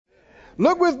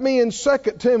Look with me in 2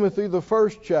 Timothy, the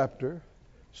first chapter.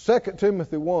 2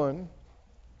 Timothy 1.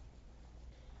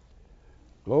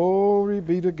 Glory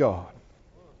be to God.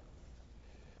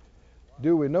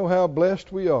 Do we know how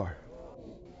blessed we are?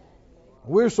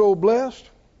 We're so blessed.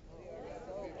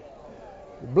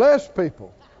 Blessed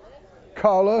people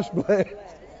call us blessed.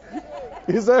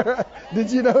 Is that right?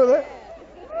 Did you know that?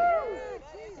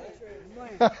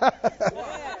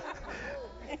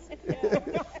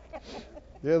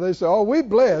 Yeah, they say, oh, we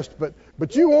blessed,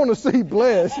 but you want to see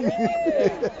blessed.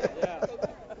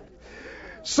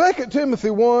 2 Timothy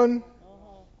 1,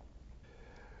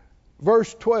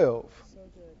 verse 12.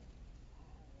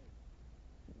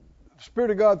 The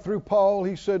Spirit of God through Paul,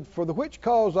 he said, for the which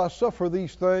cause I suffer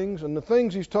these things. And the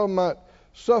things he's talking about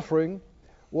suffering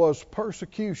was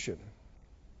persecution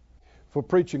for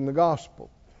preaching the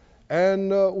gospel. And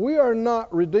we are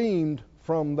not redeemed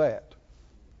from that.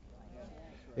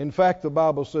 In fact, the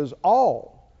Bible says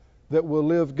all that will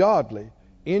live godly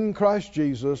in Christ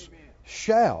Jesus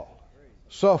shall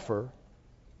suffer,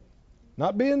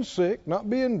 not being sick, not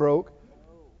being broke,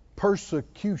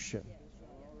 persecution.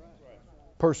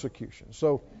 Persecution.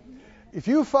 So, if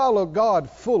you follow God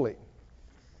fully,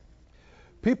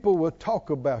 people will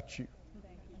talk about you.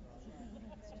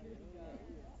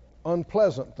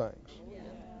 Unpleasant things.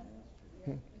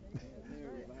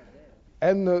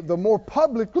 And the more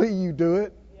publicly you do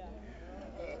it,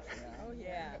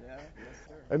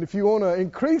 and if you want to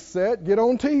increase that, get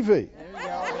on TV.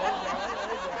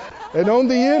 And on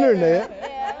the internet.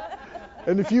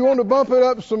 And if you want to bump it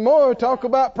up some more, talk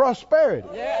about prosperity.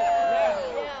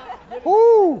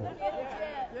 Woo!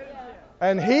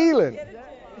 And healing.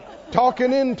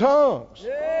 Talking in tongues.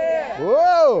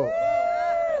 Whoa!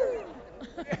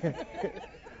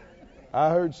 I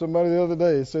heard somebody the other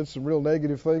day said some real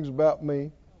negative things about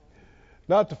me.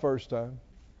 Not the first time.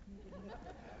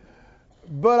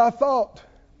 But I thought,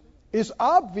 it's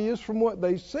obvious from what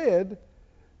they said,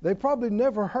 they probably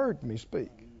never heard me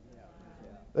speak.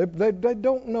 They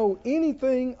don't know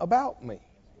anything about me.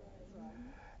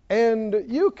 And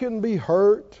you can be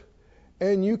hurt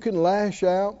and you can lash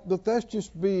out, but that's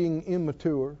just being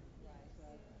immature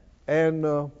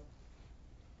and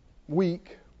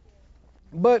weak.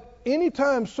 But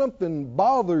anytime something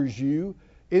bothers you,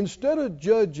 instead of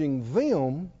judging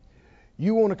them,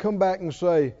 you want to come back and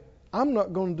say, I'm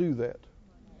not going to do that.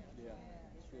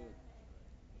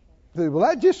 Well,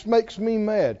 that just makes me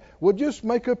mad. Well, just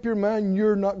make up your mind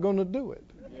you're not going to do it.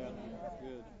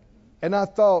 And I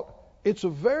thought, it's a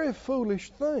very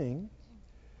foolish thing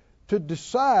to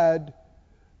decide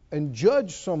and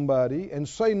judge somebody and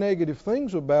say negative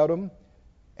things about them,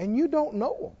 and you don't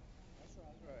know them.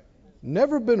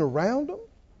 Never been around them.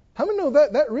 How many know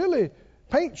that really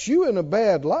paints you in a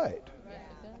bad light?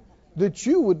 That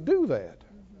you would do that.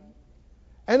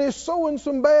 And it's sowing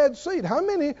some bad seed. How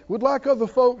many would like other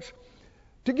folks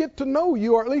to get to know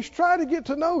you, or at least try to get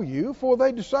to know you, before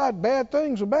they decide bad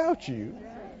things about you?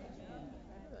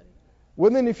 Well,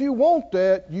 then if you want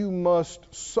that, you must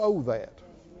sow that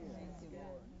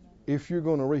if you're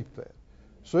going to reap that.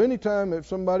 So anytime if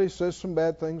somebody says some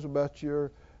bad things about you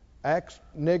or acts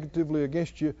negatively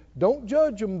against you, don't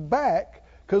judge them back,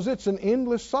 because it's an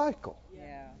endless cycle.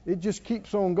 It just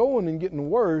keeps on going and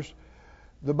getting worse.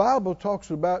 The Bible talks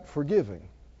about forgiving.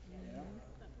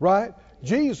 Right?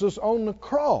 Jesus on the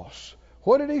cross,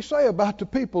 what did he say about the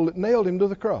people that nailed him to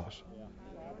the cross?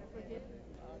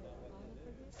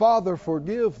 Father,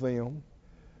 forgive them.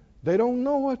 They don't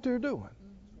know what they're doing.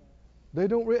 They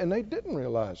don't, and they didn't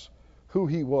realize who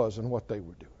he was and what they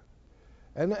were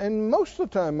doing. And most of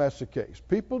the time that's the case.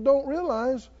 People don't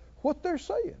realize what they're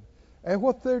saying and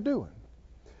what they're doing.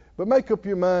 But make up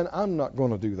your mind, I'm not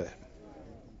going to do that.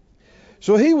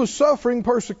 So he was suffering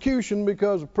persecution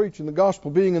because of preaching the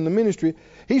gospel, being in the ministry.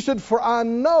 He said, for I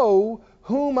know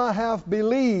whom I have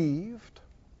believed,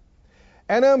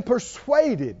 and am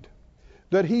persuaded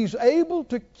that he's able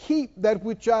to keep that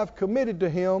which I've committed to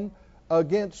him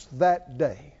against that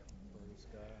day.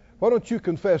 Why don't you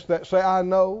confess that? Say, I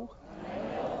know,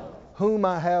 whom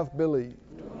I have believed.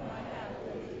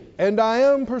 And I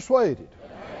am persuaded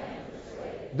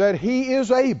that he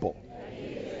is able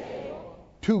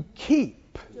to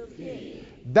keep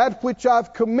that which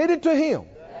I've committed to him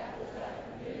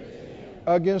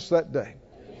against that day.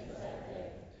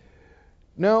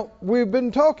 Now, we've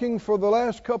been talking for the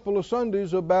last couple of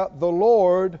Sundays about the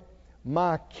Lord,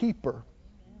 my keeper.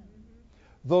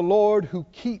 The Lord who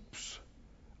keeps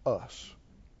us.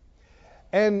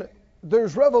 And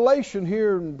there's revelation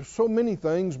here in so many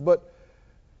things, but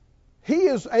he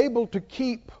is able to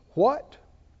keep what?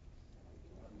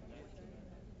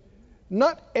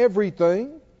 Not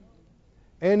everything.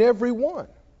 and every one.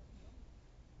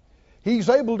 He's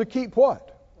able to keep what?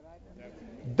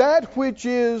 That which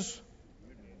is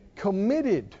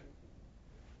committed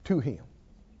to Him.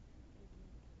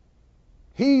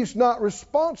 He's not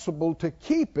responsible to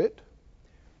keep it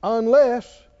unless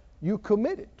you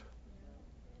commit it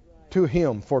to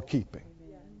Him for keeping.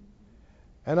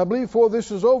 And I believe before this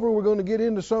is over, we're going to get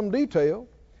into some detail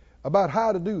about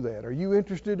how to do that. Are you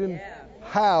interested in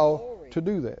how to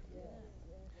do that?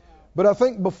 But I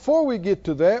think before we get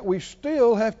to that, we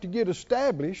still have to get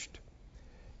established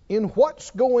in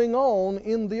what's going on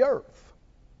in the earth.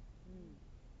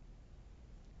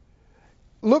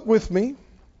 Look with me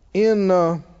in,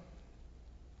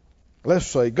 let's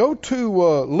say, go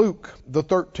to Luke, the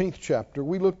 13th chapter.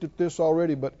 We looked at this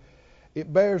already, but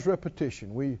it bears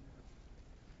repetition.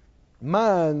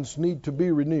 Minds need to be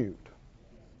renewed.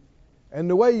 And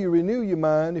the way you renew your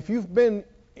mind, if you've been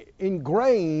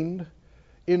ingrained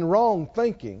in wrong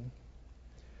thinking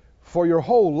for your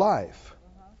whole life,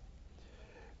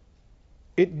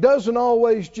 it doesn't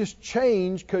always just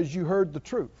change because you heard the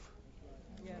truth.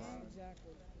 Yes,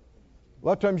 exactly. A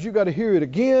lot of times you got to hear it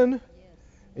again,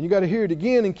 and you got to hear it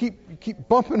again, and keep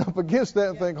bumping up against that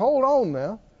and think, hold on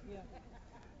now.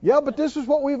 Yeah, but this is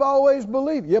what we've always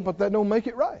believed. Yeah, but that don't make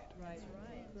it right.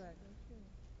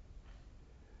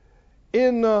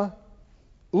 In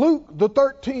Luke, the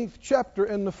 13th chapter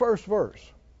and the first verse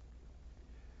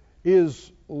is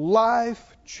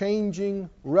life-changing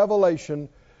revelation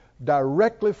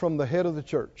directly from the head of the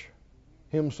church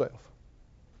himself.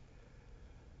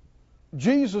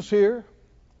 Jesus here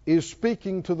is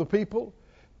speaking to the people,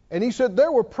 and he said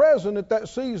there were present at that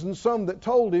season some that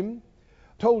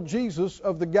told Jesus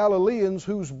of the Galileans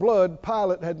whose blood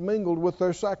Pilate had mingled with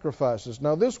their sacrifices.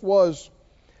 Now this was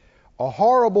a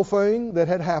horrible thing that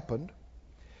had happened.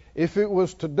 If it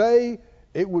was today,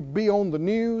 it would be on the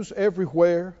news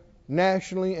everywhere,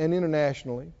 nationally and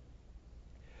internationally,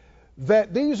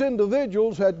 that these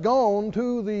individuals had gone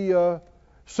to the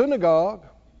synagogue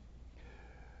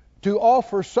to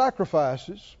offer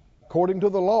sacrifices, according to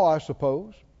the law, I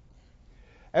suppose.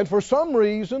 And for some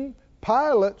reason,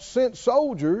 Pilate sent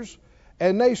soldiers,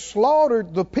 and they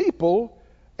slaughtered the people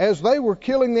as they were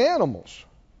killing the animals.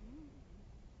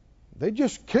 They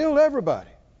just killed everybody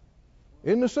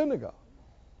in the synagogue.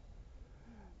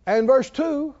 And verse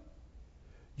 2,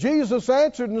 Jesus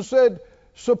answered and said,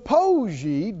 suppose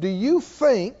ye, do you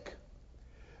think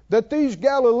that these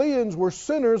Galileans were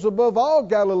sinners above all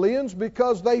Galileans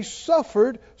because they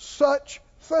suffered such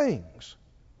things?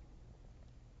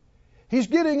 He's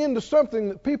getting into something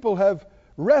that people have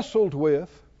wrestled with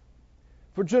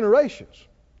for generations.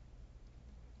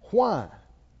 Why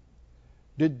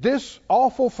did this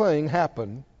awful thing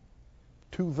happen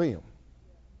to them?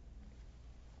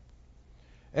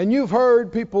 And you've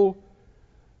heard people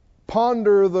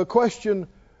ponder the question,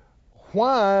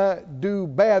 why do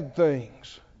bad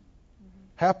things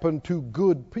happen to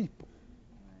good people?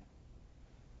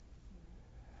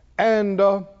 And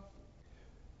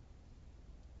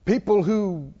people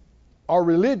who are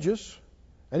religious,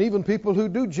 and even people who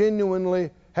do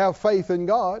genuinely have faith in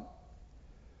God,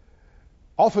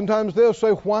 oftentimes they'll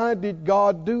say, why did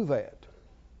God do that?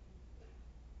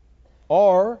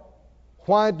 Or,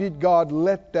 why did God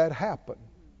let that happen?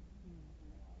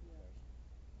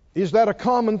 Is that a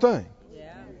common thing?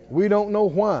 Yeah. We don't know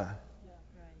why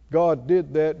God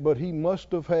did that, but He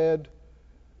must have had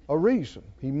a reason.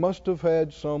 He must have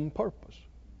had some purpose.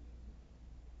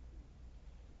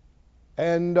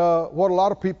 And what a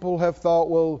lot of people have thought,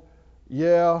 well,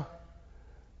 yeah,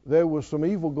 there was some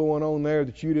evil going on there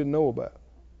that you didn't know about.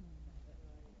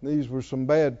 These were some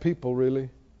bad people, really.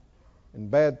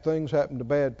 And bad things happen to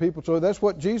bad people. So that's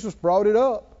what Jesus brought it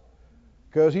up,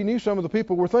 because He knew some of the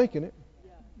people were thinking it.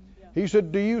 He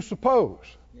said, do you suppose,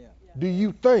 do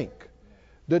you think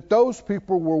that those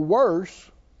people were worse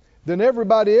than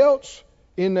everybody else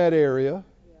in that area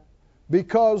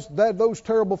because those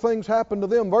terrible things happened to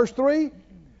them? Verse 3,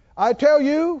 I tell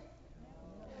you,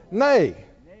 nay.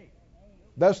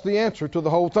 That's the answer to the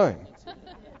whole thing.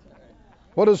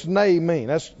 What does nay mean?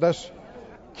 That's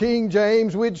King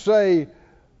James, we'd say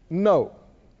no.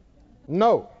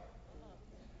 No.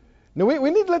 Now we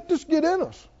need to let this get in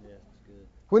us.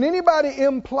 When anybody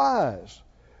implies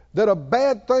that a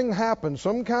bad thing happened,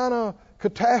 some kind of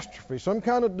catastrophe, some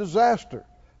kind of disaster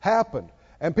happened,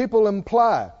 and people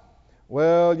imply,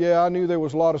 well, yeah, I knew there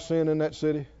was a lot of sin in that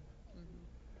city.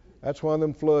 That's why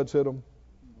them floods hit them.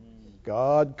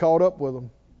 God caught up with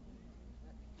them.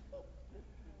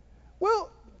 Well,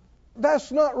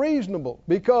 that's not reasonable,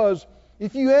 because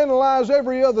if you analyze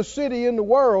every other city in the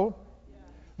world,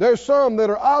 there's some that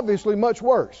are obviously much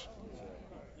worse.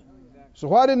 So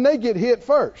why didn't they get hit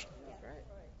first?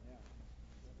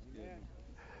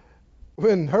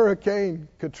 When Hurricane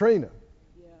Katrina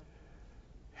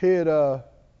hit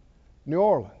New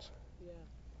Orleans,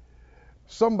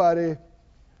 somebody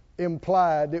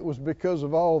implied it was because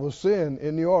of all the sin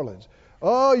in New Orleans.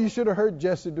 Oh, you should have heard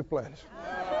Jesse Duplantis.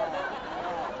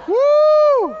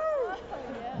 Woo!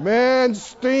 Man,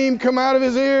 steam come out of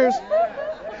his ears.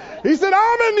 He said,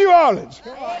 I'm in New Orleans.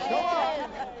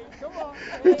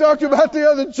 He talked about the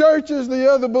other churches,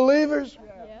 the other believers.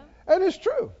 And it's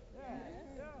true.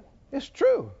 It's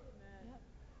true.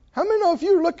 How many know if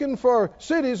you're looking for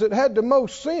cities that had the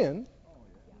most sin,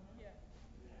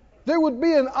 there would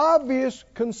be an obvious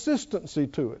consistency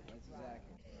to it.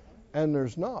 And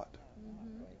there's not.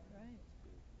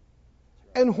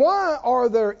 And why are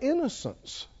there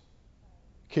innocents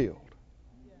killed?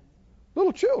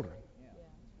 Little children.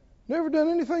 Never done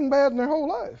anything bad in their whole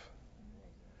life.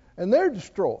 And they're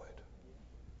destroyed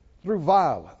through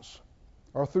violence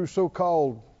or through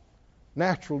so-called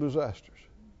natural disasters.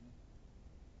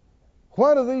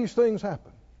 Why do these things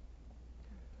happen?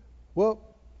 Well,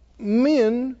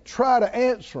 men try to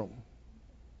answer them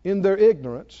in their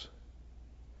ignorance.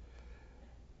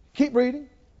 Keep reading.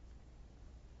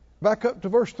 Back up to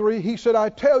verse 3. He said, I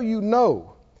tell you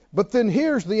no. But then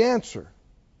here's the answer.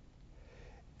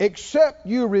 Except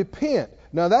you repent.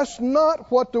 Now that's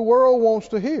not what the world wants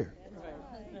to hear.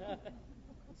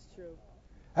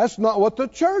 That's not what the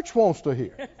church wants to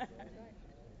hear.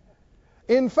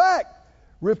 In fact,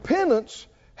 repentance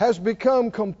has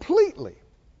become completely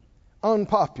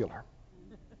unpopular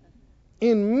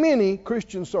in many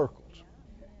Christian circles.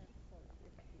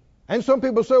 And some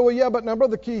people say, well, yeah, but now,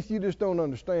 Brother Keith, you just don't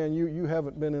understand. You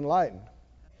haven't been enlightened.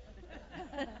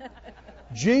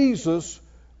 Jesus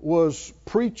was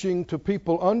preaching to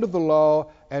people under the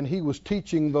law, and he was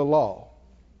teaching the law.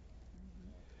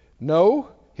 No,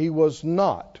 he was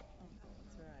not.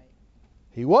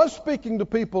 He was speaking to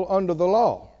people under the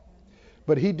law,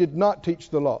 but he did not teach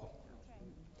the law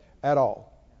at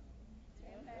all.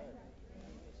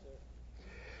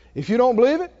 If you don't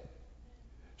believe it,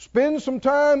 spend some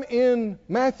time in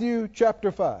Matthew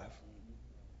chapter 5.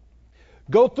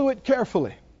 Go through it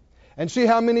carefully and see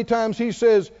how many times he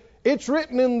says, it's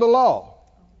written in the law,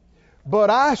 but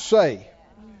I say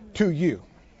to you.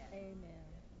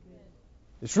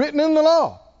 It's written in the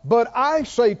law, but I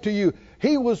say to you.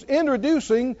 He was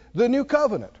introducing the new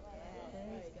covenant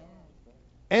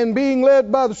and being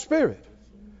led by the Spirit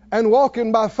and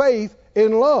walking by faith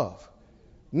in love,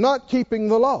 not keeping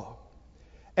the law.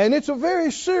 And it's a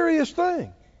very serious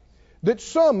thing that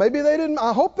some, maybe they didn't,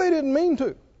 I hope they didn't mean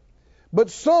to, but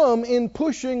some in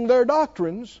pushing their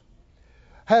doctrines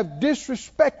have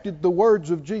disrespected the words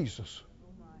of Jesus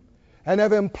and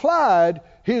have implied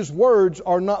his words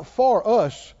are not for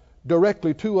us,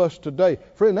 directly to us today.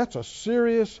 Friend, that's a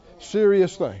serious,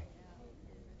 serious thing.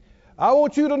 I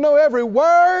want you to know every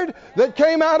word that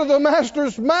came out of the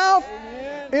Master's mouth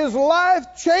is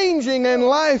life-changing and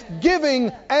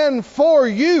life-giving and for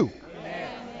you.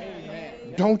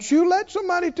 Amen. Don't you let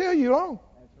somebody tell you wrong.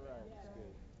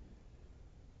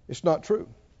 It's not true.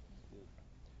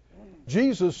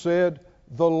 Jesus said,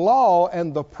 the law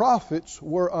and the prophets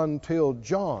were until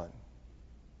John.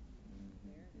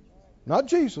 Not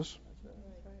Jesus.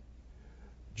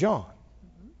 John.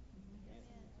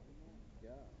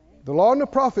 The law and the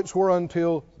prophets were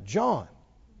until John.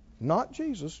 Not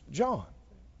Jesus, John.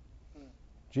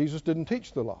 Jesus didn't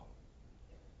teach the law.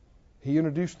 He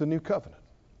introduced the new covenant.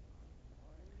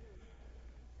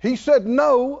 He said,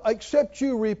 no, except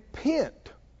you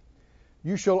repent,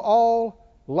 you shall all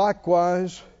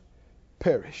likewise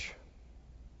perish.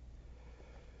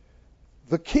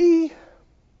 The key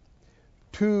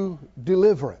to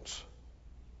deliverance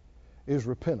is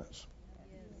repentance.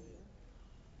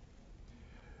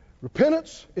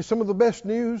 Repentance is some of the best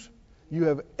news you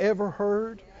have ever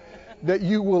heard, that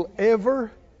you will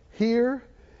ever hear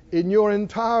in your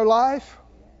entire life.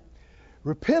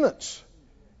 Repentance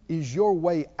is your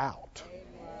way out.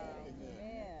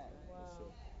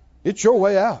 It's your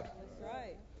way out.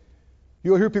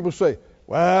 You'll hear people say,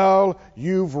 well,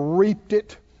 you've reaped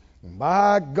it.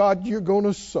 By God, you're going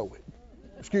to sow it.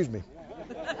 Excuse me.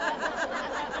 Now,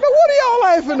 what are y'all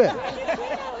laughing at?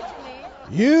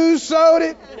 You sowed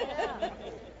it.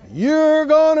 You're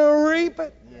going to reap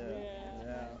it.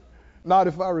 Not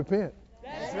if I repent.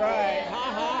 That's right.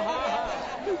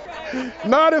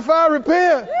 Not if I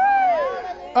repent.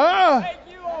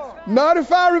 Not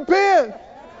if I repent.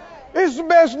 It's the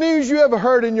best news you ever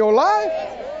heard in your life.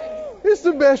 It's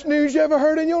the best news you ever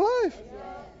heard in your life.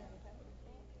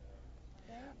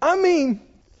 I mean,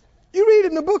 you read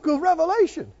in the book of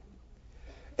Revelation,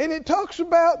 And it talks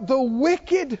about the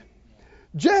wicked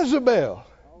Jezebel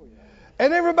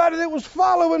and everybody that was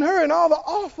following her and all the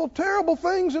awful, terrible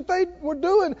things that they were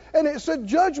doing. And it said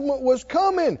judgment was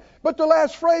coming. But the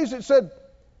last phrase, it said,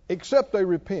 except they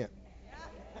repent.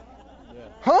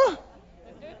 Huh?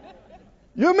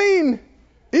 You mean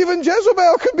even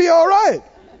Jezebel could be all right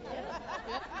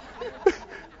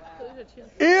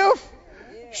if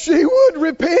she would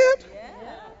repent?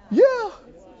 Yeah.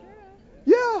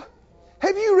 Yeah.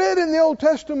 Have you read in the Old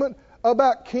Testament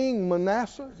about King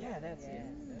Manasseh? Yeah, that's it.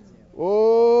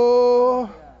 Oh,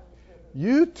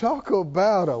 you talk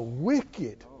about a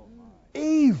wicked,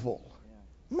 evil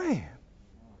man.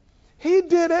 He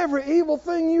did every evil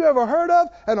thing you ever heard of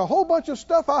and a whole bunch of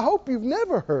stuff I hope you've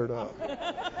never heard of.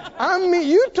 I mean,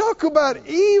 you talk about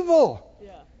evil.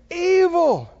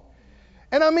 Evil.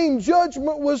 And I mean,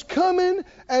 judgment was coming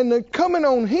and coming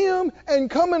on him and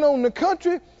coming on the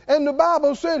country. And the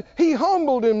Bible said he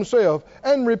humbled himself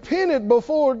and repented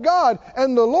before God.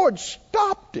 And the Lord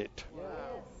stopped it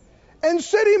and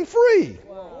set him free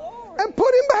and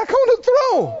put him back on the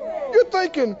throne. You're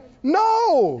thinking,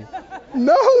 no,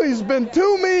 he's been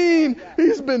too mean.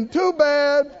 He's been too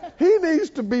bad. He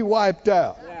needs to be wiped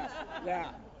out.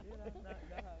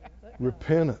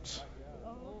 Repentance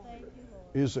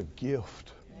is a gift.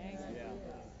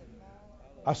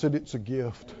 I said it's a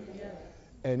gift.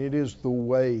 And it is the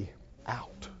way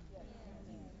out.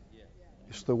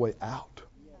 It's the way out.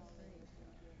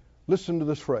 Listen to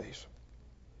this phrase.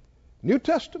 New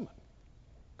Testament,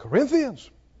 Corinthians.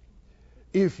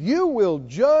 If you will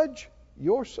judge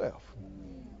yourself.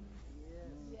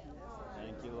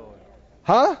 Thank you, Lord.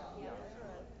 Huh?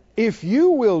 If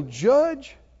you will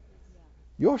judge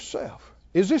yourself.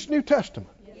 Is this New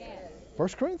Testament? 1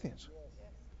 Corinthians.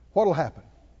 What'll happen?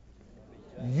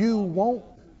 You won't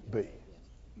be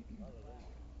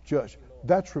judged.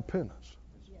 That's repentance.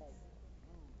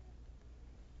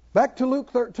 Back to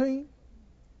Luke 13.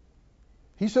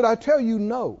 He said, I tell you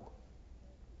no.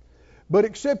 But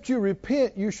except you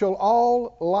repent, you shall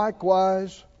all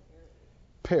likewise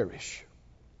perish.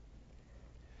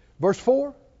 Verse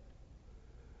 4.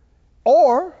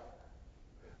 Or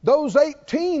those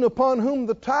 18 upon whom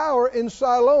the tower in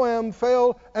Siloam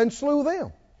fell and slew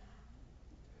them.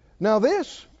 Now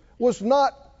this was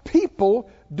not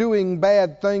people doing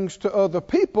bad things to other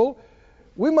people.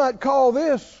 We might call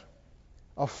this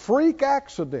a freak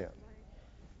accident.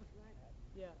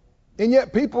 And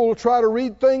yet people will try to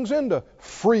read things into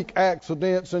freak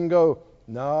accidents and go,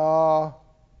 nah,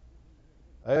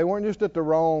 they weren't just at the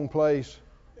wrong place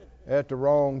at the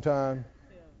wrong time.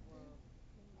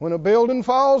 When a building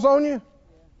falls on you,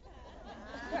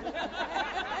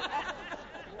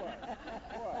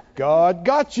 God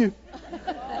got you.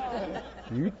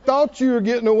 You thought you were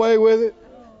getting away with it,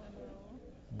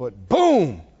 but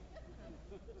boom,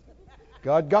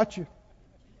 God got you.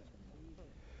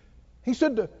 He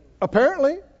said,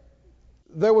 apparently,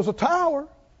 there was a tower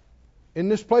in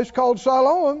this place called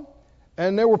Siloam,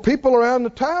 and there were people around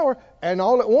the tower, and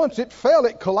all at once it fell,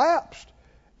 it collapsed,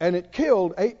 and it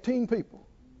killed 18 people.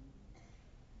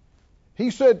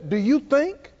 He said, do you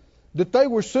think that they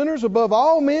were sinners above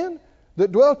all men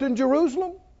that dwelt in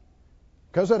Jerusalem?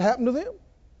 Because that happened to them.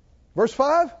 Verse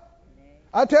 5.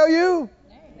 I tell you,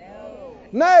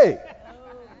 nay.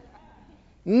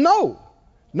 No.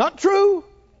 Not true.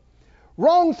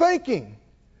 Wrong thinking.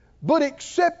 But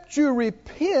except you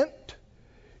repent,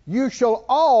 you shall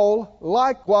all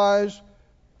likewise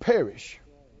perish.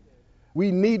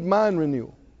 We need mind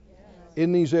renewal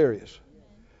in these areas.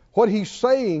 What he's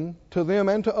saying to them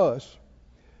and to us,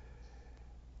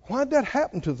 why'd that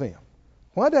happen to them?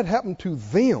 Why'd that happen to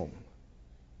them?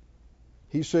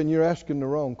 He said, you're asking the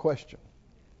wrong question.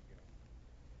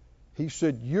 He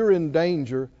said, you're in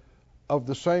danger of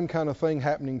the same kind of thing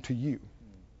happening to you.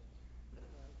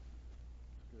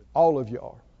 All of you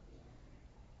are.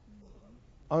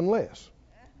 Unless.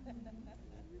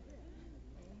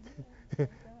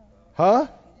 Huh?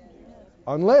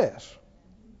 Unless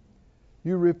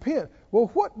you repent.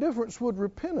 Well, what difference would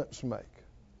repentance make?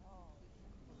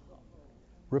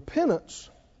 Repentance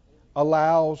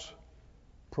allows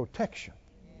protection.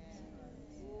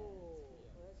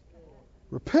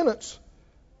 Repentance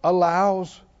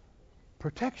allows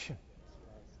protection.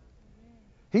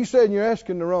 He said, you're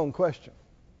asking the wrong question.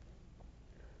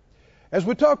 As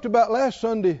we talked about last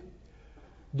Sunday,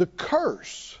 the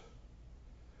curse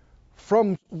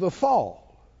from the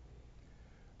fall,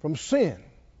 from sin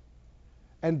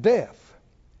and death,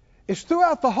 is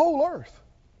throughout the whole earth.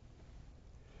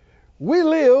 We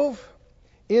live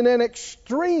in an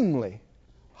extremely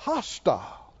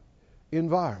hostile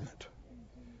environment,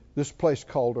 this place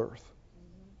called earth.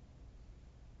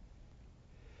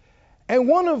 And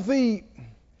one of the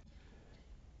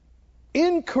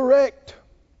incorrect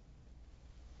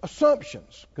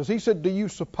assumptions, because he said, do you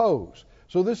suppose?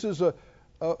 So this is a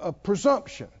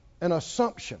presumption, an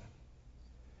assumption.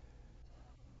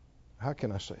 How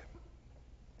can I say it?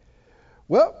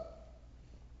 Well,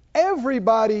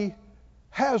 everybody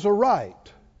has a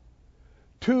right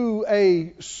to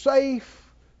a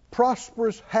safe,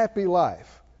 prosperous, happy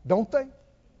life, don't they?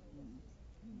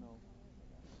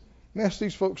 Ask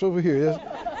these folks over here.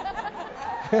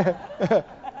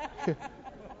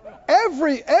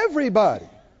 Everybody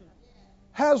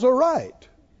has a right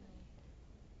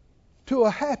to a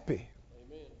happy,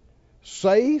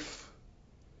 safe,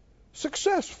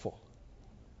 successful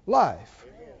life.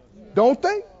 Don't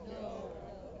they?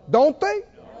 Don't they?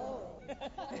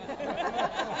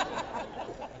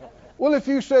 Well, if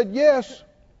you said yes,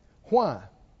 why?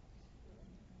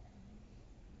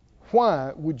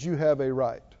 Why would you have a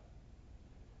right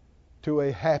to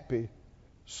a happy,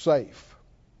 safe,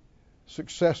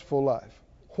 successful life?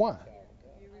 Why?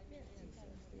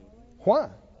 Why?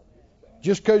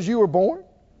 Just because you were born?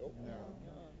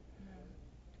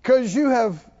 Because you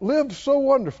have lived so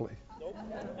wonderfully?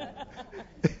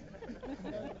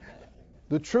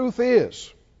 The truth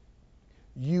is,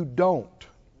 you don't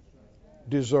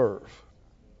deserve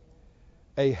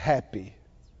a happy,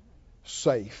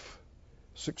 safe,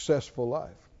 successful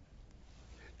life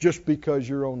just because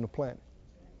you're on the planet.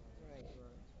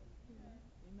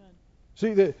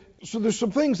 See, so there's some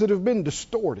things that have been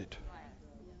distorted.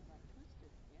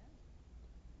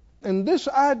 And this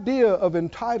idea of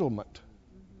entitlement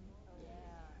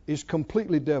is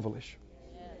completely devilish.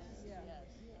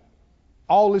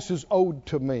 All this is owed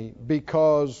to me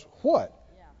because what?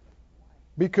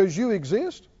 Because you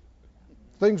exist.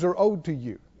 Things are owed to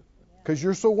you because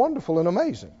you're so wonderful and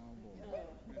amazing.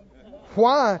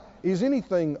 Why is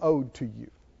anything owed to you?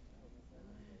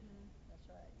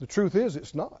 The truth is,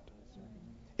 it's not.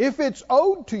 If it's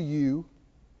owed to you,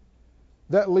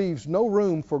 that leaves no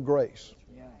room for grace.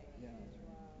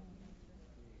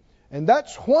 And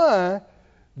that's why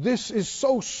this is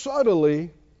so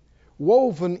subtly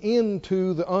woven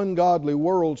into the ungodly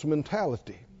world's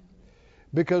mentality.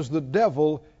 Because the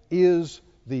devil is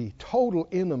the total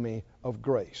enemy of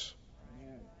grace.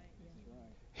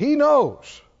 He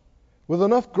knows with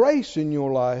enough grace in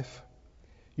your life,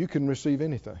 you can receive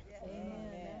anything.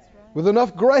 With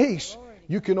enough grace,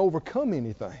 you can overcome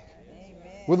anything.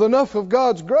 With enough of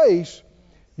God's grace,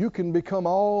 you can become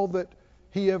all that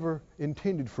He ever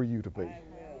intended for you to be.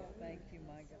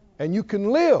 And you can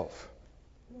live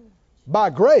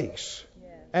by grace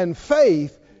and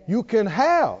faith. You can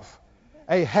have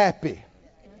a happy,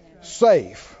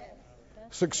 safe,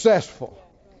 successful,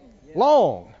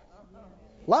 long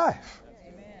life.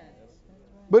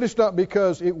 But it's not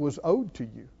because it was owed to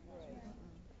you.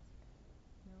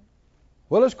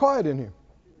 Well, it's quiet in here.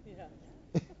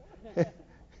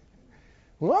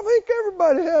 Well, I think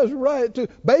everybody has a right to.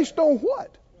 Based on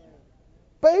what?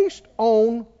 Based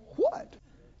on what?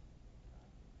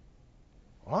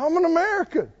 Well, I'm an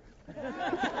American.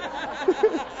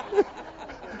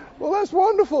 Well, that's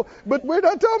wonderful. But we're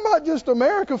not talking about just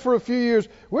America for a few years.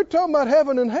 We're talking about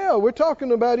heaven and hell. We're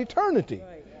talking about eternity.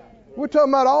 We're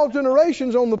talking about all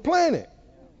generations on the planet.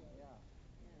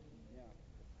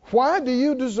 Why do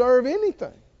you deserve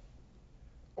anything?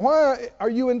 Why are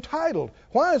you entitled?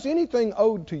 Why is anything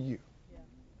owed to you?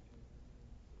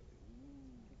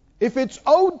 If it's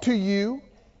owed to you,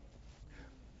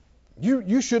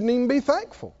 you shouldn't even be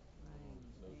thankful.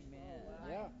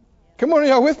 Come on, are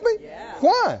y'all with me?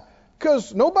 Why?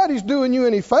 Because nobody's doing you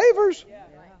any favors.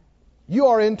 You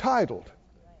are entitled.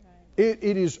 It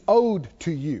is owed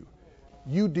to you.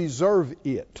 You deserve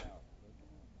it.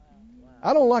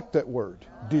 I don't like that word,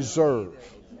 deserve.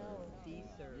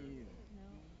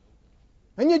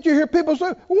 And yet you hear people say,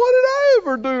 what did I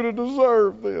ever do to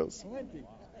deserve this?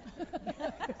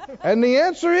 And the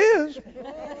answer is,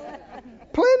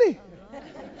 plenty.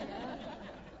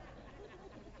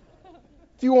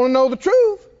 If you want to know the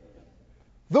truth,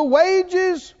 the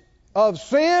wages of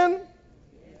sin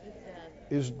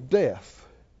is death.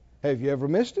 Have you ever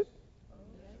missed it?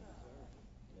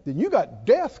 Then you got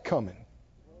death coming.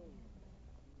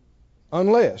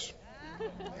 Unless.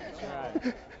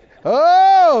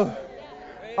 Oh,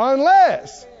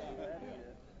 unless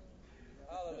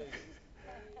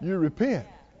you repent.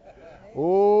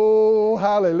 Oh,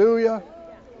 hallelujah.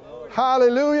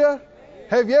 Hallelujah.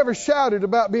 Have you ever shouted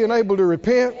about being able to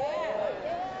repent?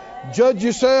 Judge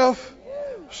yourself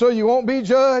so you won't be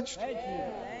judged.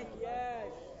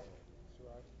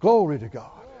 Glory to God.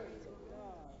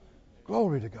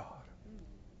 Glory to God.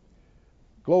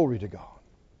 Glory to God.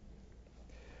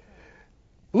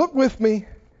 Look with me.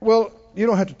 Well, you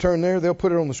don't have to turn there. They'll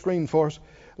put it on the screen for us.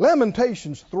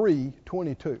 Lamentations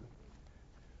 3:22.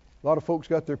 A lot of folks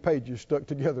got their pages stuck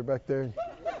together back there.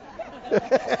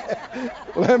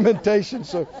 Lamentations,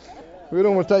 so we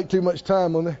don't want to take too much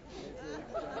time on that.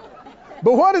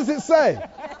 But what does it say?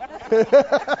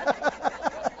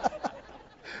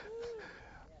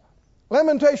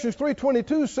 Lamentations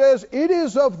 3:22 says, "It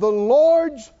is of the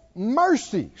Lord's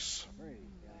mercies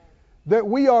that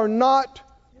we are not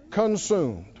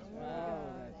consumed."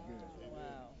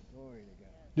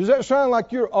 Does that sound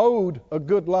like you're owed a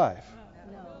good life?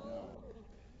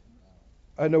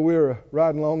 I know we were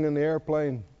riding along in the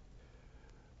airplane.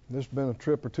 This has been a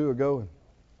trip or two ago, and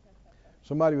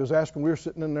somebody was asking. We were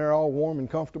sitting in there all warm and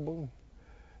comfortable,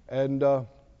 and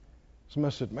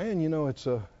somebody said, "Man, you know, they're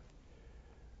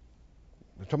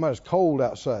talking about it's cold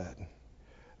outside."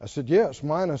 I said, "Yeah, it's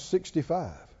minus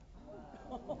 65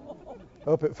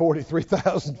 up at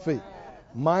 43,000 feet,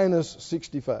 minus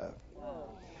 65."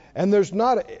 And there's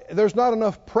not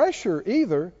enough pressure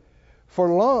either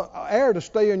for air to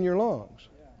stay in your lungs.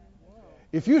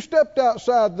 If you stepped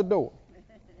outside the door,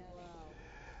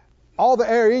 all the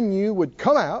air in you would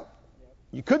come out,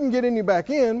 you couldn't get any back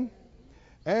in,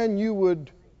 and you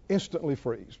would instantly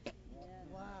freeze.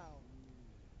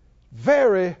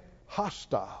 Very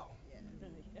hostile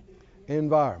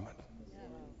environment.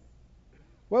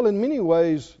 Well, in many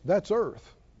ways, that's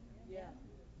earth.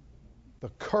 The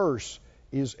curse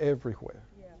is everywhere.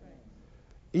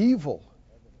 Evil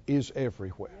is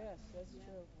everywhere.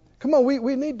 Come on,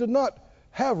 we need to not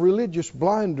have religious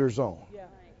blinders on.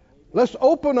 Let's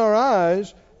open our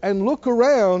eyes and look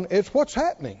around at what's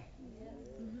happening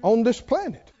on this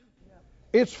planet.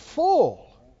 It's full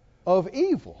of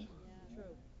evil.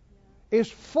 It's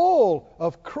full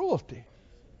of cruelty.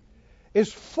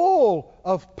 It's full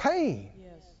of pain.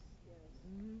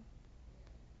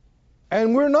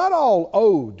 And we're not all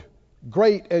owed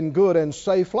great and good and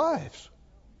safe lives.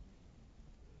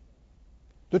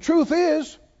 The truth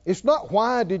is, it's not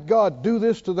why did God do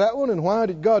this to that one and why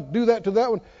did God do that to that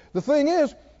one. The thing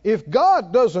is, if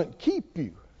God doesn't keep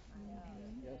you,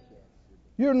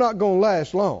 you're not going to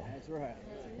last long.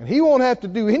 And He won't have to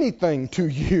do anything to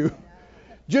you.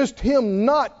 Just Him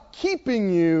not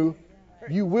keeping you,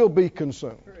 you will be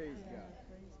consumed.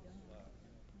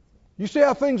 You see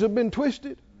how things have been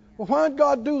twisted? Well, why did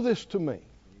God do this to me?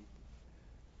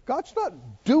 God's not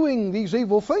doing these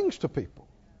evil things to people.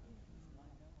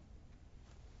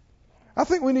 I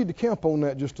think we need to camp on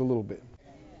that just a little bit.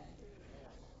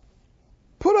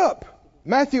 Put up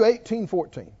Matthew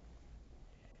 18:14.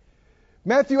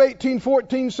 Matthew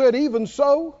 18:14 said, "Even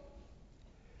so,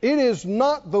 it is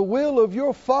not the will of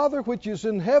your Father which is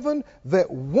in heaven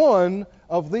that one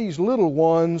of these little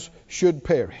ones should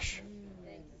perish."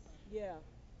 Yeah.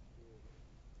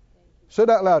 Say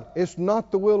that loud. It's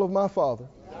not the will of my Father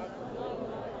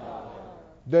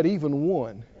that even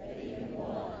one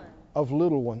of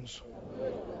little ones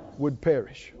would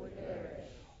perish.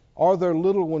 Are there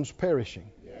little ones perishing?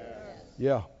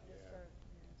 Yeah.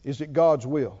 Is it God's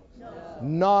will?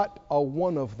 Not a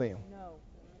one of them.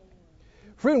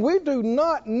 Friend, we do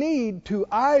not need to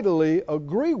idly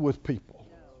agree with people.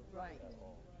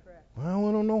 Well,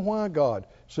 I don't know why God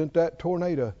sent that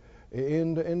tornado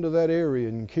into that area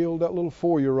and killed that little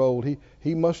 4-year-old.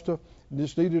 He must have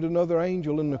just needed another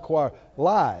angel in the choir.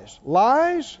 Lies.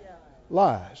 Lies?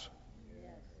 Lies.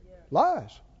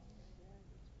 Lies.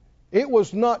 It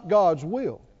was not God's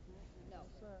will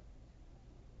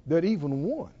that even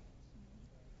one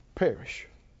perish.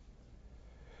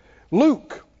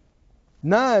 Luke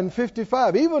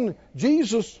 9:55. Even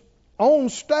Jesus' own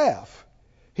staff,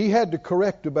 He had to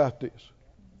correct about this.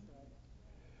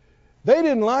 They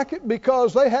didn't like it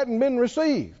because they hadn't been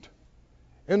received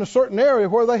in a certain area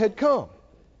where they had come.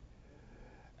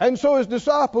 And so His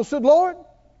disciples said, "Lord,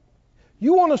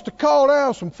 you want us to call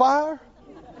down some fire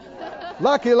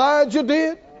like Elijah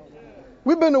did?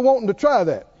 We've been wanting to try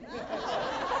that.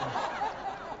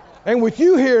 And with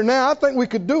you here now, I think we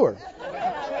could do it.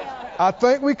 I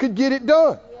think we could get it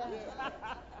done.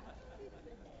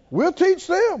 We'll teach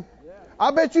them. I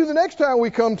bet you the next time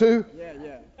we come to,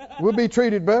 we'll be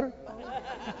treated better."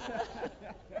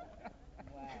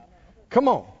 Come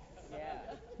on.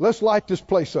 Let's light this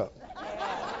place up.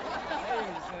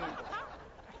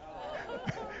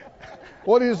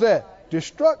 What is that?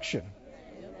 Destruction.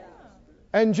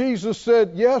 And Jesus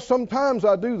said, "Yeah, sometimes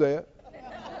I do that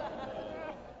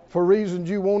for reasons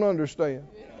you won't understand."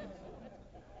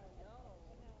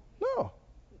 No.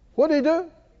 What did He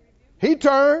do? He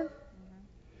turned.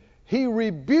 He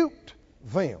rebuked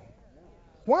them.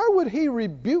 Why would He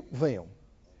rebuke them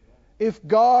if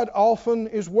God often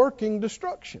is working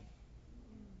destruction?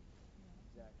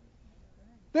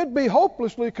 They'd be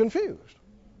hopelessly confused.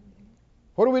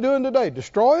 What are we doing today?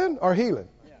 Destroying or healing?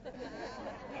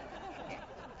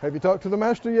 Have you talked to the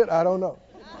Master yet? I don't know.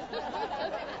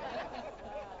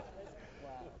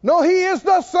 No, He is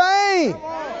the same.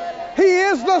 He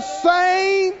is the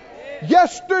same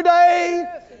yesterday,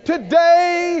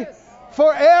 today,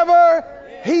 forever.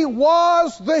 He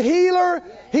was the healer.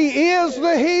 He is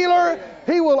the healer.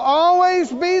 He will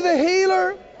always be the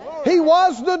healer. He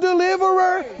was the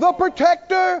deliverer, the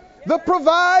protector, the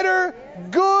provider,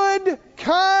 good,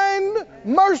 kind,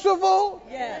 merciful.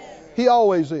 Yes. He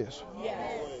always is.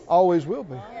 Yes. Always will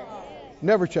be.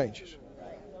 Never changes.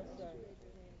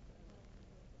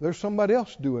 There's somebody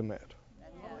else doing that.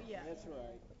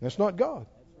 That's not God.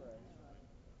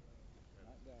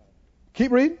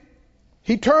 Keep reading.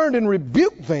 He turned and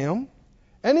rebuked them,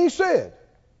 and He said,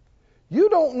 you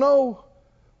don't know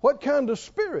what kind of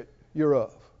spirit you're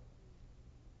of.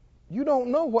 You don't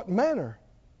know what manner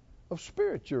of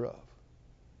spirit you're of.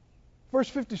 Verse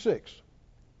 56.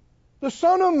 The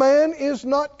Son of Man is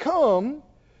not come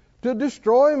to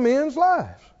destroy men's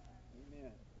lives,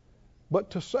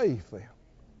 but to save them.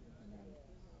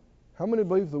 How many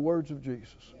believe the words of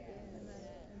Jesus?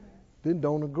 Then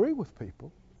don't agree with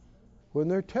people when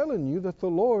they're telling you that the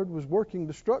Lord was working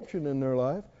destruction in their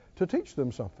life to teach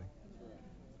them something.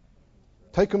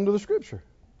 Take them to the Scripture.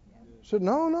 Said,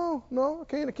 no,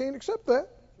 I can't accept that.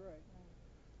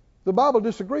 The Bible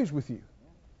disagrees with you.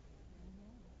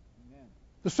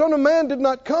 The Son of Man did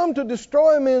not come to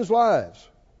destroy men's lives,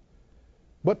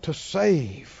 but to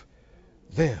save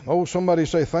them. Oh, somebody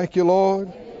say, thank you,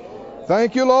 Lord.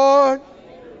 Thank you, Lord.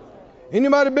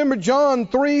 Anybody remember John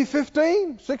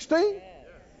 3:15, 16?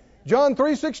 John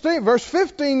 3:16, verse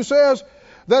 15 says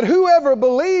that whoever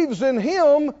believes in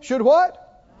Him should what?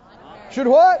 Should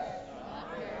what?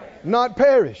 Not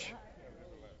perish.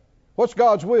 What's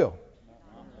God's will?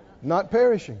 Not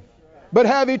perishing, but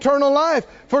have eternal life.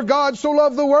 For God so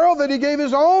loved the world that He gave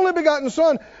His only begotten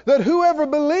Son, that whoever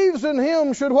believes in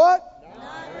Him should what?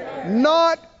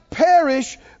 Not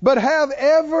perish, but have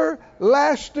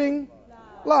everlasting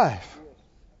life.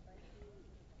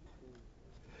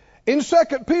 In 2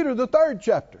 Peter, the 3rd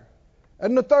chapter,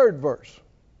 and the 3rd verse,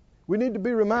 we need to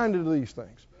be reminded of these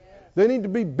things. They need to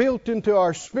be built into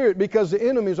our spirit, because the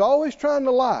enemy is always trying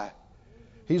to lie.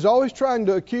 He's always trying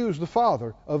to accuse the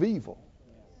Father of evil.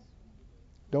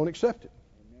 Don't accept it.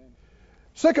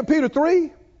 2 Peter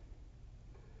 3,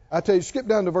 I tell you, skip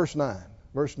down to verse 9.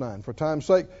 Verse 9, for time's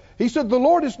sake. He said, the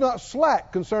Lord is not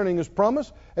slack concerning His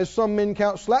promise, as some men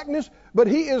count slackness, but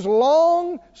He is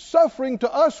long suffering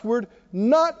to usward,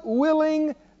 not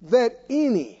willing that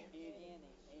any.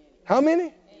 How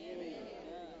many?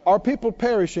 Are people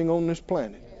perishing on this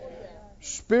planet?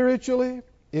 Spiritually,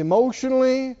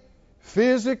 emotionally,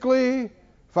 physically,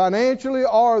 financially,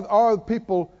 are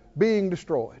people being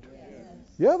destroyed?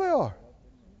 Yeah, they are.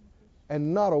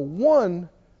 And not a one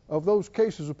of those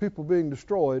cases of people being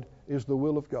destroyed is the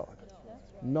will of God.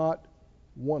 Not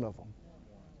one of them.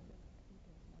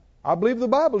 I believe the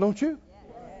Bible, don't you?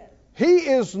 He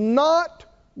is not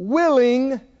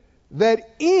willing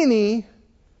that any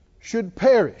should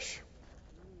perish.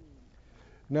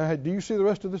 Now, do you see the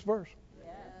rest of this verse?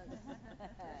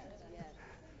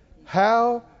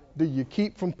 How do you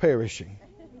keep from perishing?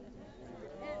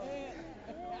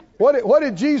 What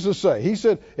did Jesus say? He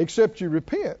said, except you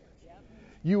repent,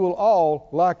 you will all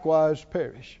likewise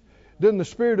perish. Then the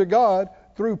Spirit of God,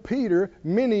 through Peter,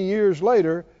 many years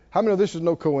later, how many know this is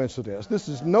no coincidence? This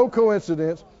is no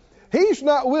coincidence. He's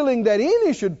not willing that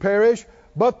any should perish,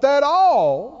 but that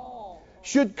all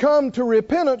should come to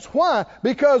repentance. Why?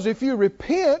 Because if you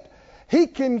repent, He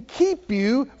can keep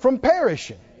you from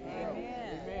perishing.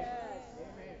 Amen.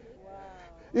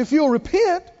 If you'll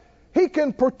repent, He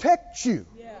can protect you.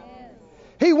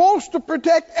 He wants to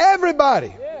protect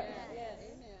everybody.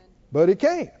 But He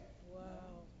can't.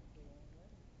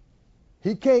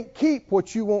 He can't keep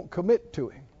what you won't commit to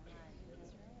Him.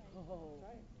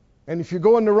 And if you're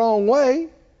going the wrong way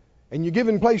and you're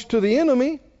giving place to the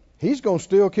enemy, he's going to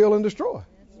steal, kill, and destroy.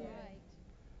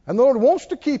 And the Lord wants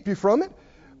to keep you from it.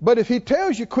 But if He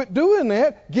tells you, quit doing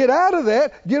that, get out of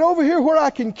that, get over here where I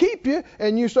can keep you,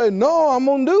 and you say, no, I'm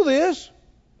going to do this,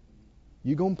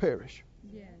 you're going to perish.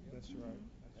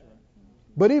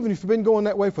 But even if you've been going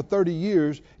that way for 30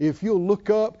 years, if you'll look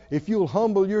up, if you'll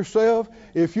humble yourself,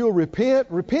 if you'll repent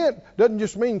doesn't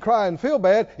just mean cry and feel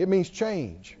bad, it means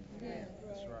change.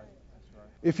 That's right.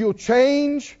 If you'll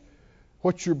change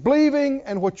what you're believing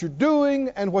and what you're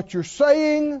doing and what you're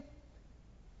saying,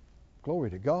 glory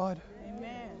to God.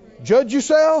 Amen. Judge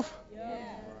yourself.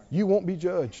 you won't be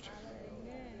judged.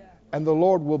 And the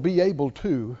Lord will be able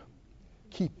to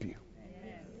keep you.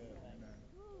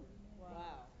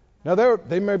 Now, there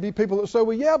may be people that say,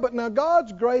 well, yeah, but now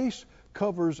God's grace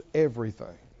covers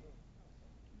everything,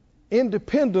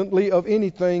 independently of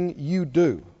anything you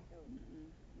do.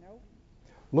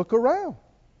 Look around.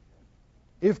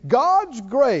 If God's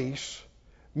grace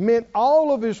meant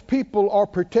all of His people are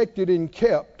protected and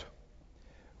kept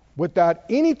without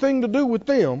anything to do with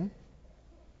them,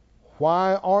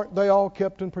 why aren't they all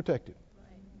kept and protected?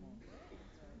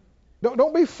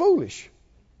 Don't be foolish.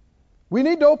 We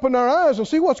need to open our eyes and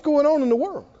see what's going on in the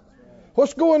world.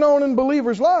 What's going on in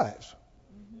believers' lives.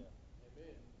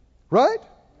 Right?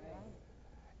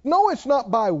 No, it's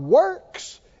not by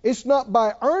works. It's not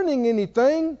by earning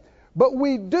anything. But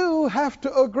we do have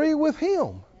to agree with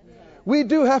Him. We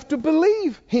do have to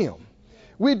believe Him.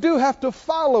 We do have to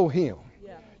follow Him.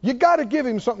 You got to give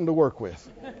Him something to work with.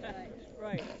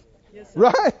 Right. Yes, sir.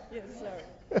 Right? Yes,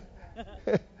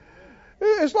 sir.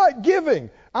 It's like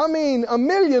giving. I mean,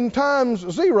 1,000,000 times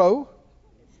 0,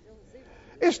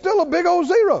 it's still a big old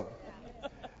 0.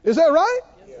 Is that right?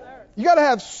 Yes, sir. You got to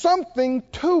have something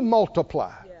to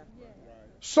multiply, Yeah.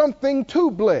 something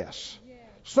to bless,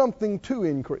 something to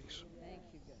increase.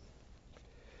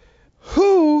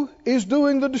 Who is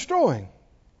doing the destroying?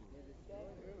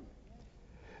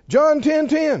 John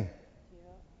 10:10.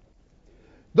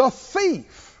 The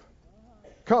thief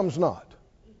comes not,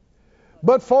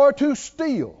 but for to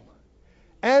steal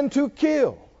and to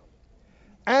kill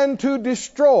and to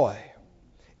destroy.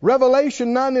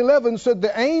 Revelation 9:11 said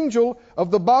the angel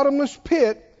of the bottomless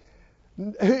pit,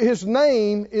 his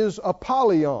name is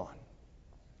Apollyon.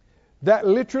 That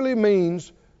literally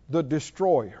means the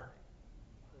destroyer.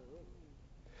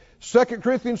 2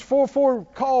 Corinthians 4:4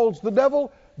 calls the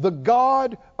devil the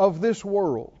god of this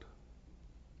world.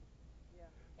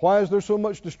 Why is there so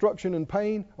much destruction and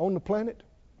pain on the planet?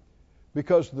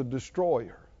 Because the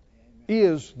destroyer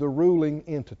is the ruling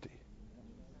entity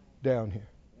down here.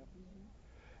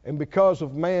 And because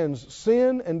of man's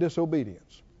sin and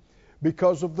disobedience,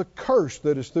 because of the curse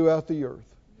that is throughout the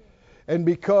earth, and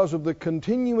because of the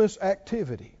continuous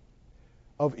activity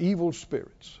of evil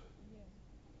spirits,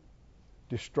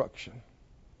 destruction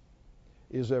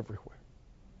is everywhere.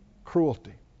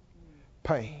 Cruelty,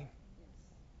 pain.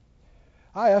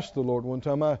 I asked the Lord one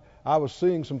time, I was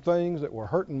seeing some things that were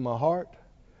hurting my heart.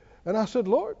 And I said,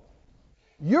 Lord,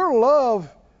 your love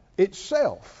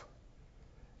itself,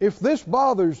 if this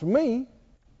bothers me,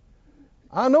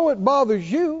 I know it bothers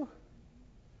you.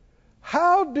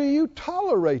 How do you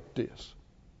tolerate this?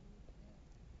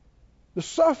 The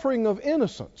suffering of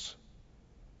innocence,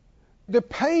 the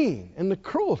pain and the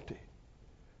cruelty,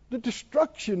 the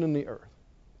destruction in the earth.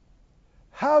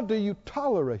 How do you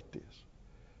tolerate this?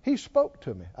 He spoke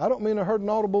to me. I don't mean I heard an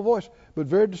audible voice, but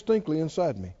very distinctly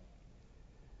inside me.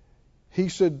 He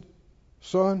said,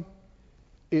 son,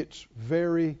 it's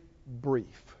very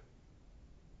brief.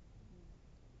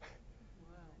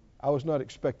 I was not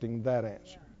expecting that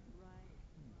answer.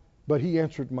 But he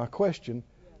answered my question,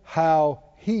 how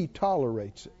he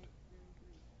tolerates it.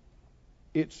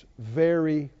 It's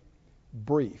very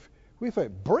brief. We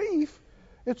think, brief?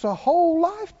 It's a whole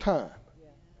lifetime.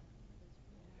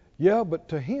 Yeah, but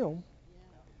to him,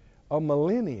 a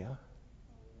millennia,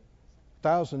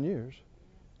 1,000 years,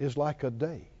 is like a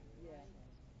day.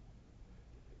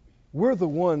 We're the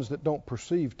ones that don't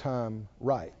perceive time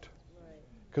right,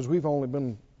 because we've only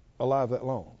been alive that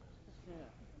long.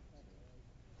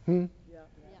 You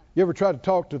ever try to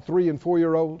talk to 3- and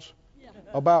 4-year-olds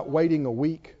about waiting a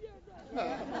week?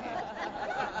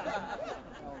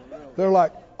 They're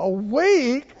like, a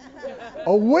week?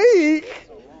 A week?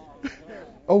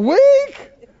 A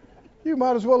week? You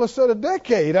might as well have said a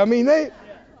decade. I mean,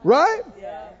 right?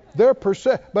 They're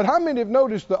but how many have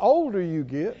noticed the older you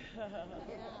get,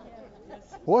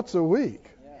 what's a week?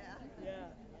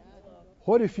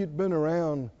 What if you'd been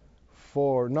around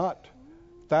for not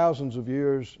thousands of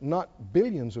years, not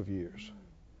billions of years,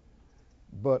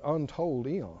 but untold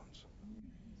eons?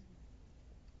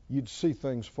 You'd see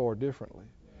things far differently.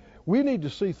 We need to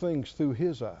see things through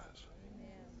His eyes.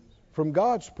 From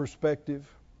God's perspective,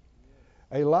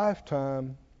 a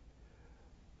lifetime,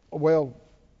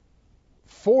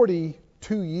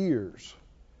 42 years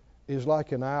is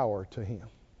like an hour to Him.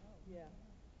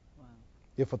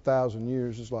 If 1,000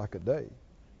 years is like a day.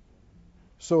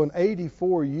 So an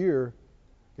 84-year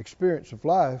experience of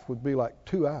life would be like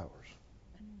 2 hours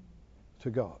to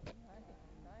God.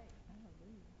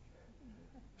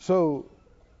 So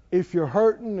if you're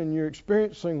hurting and you're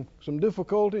experiencing some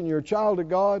difficulty and you're a child of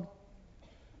God,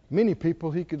 many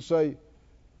people He could say,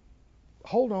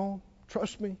 hold on,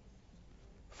 Trust me.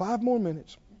 5 more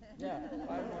minutes. Yeah.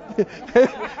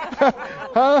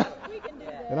 Huh? We can do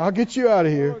that. And I'll get you out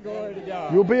of here. Glory to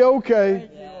God. You'll be okay.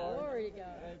 Thank you, Lord. Glory to God.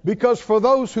 Because for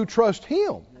those who trust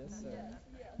Him, Yes, sir.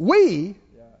 we,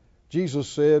 Yeah. Jesus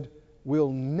said,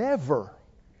 will never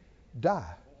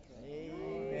die.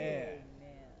 Amen.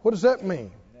 What does that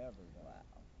mean? Never die.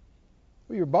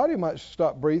 Well, your body might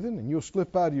stop breathing and you'll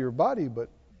slip out of your body, but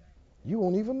you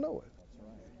won't even know it.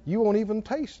 You won't even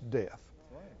taste death.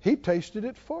 He tasted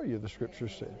it for you, the Scripture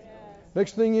said.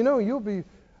 Next thing you know, you'll be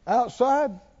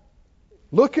outside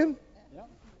looking,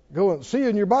 going,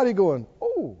 seeing your body going,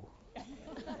 oh,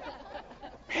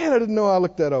 man, I didn't know I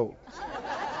looked that old.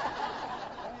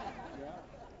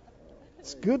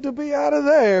 It's good to be out of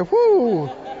there. Whoo.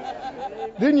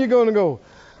 Then you're going to go,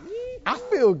 I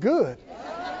feel good.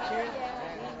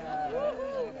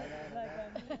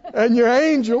 And your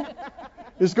angel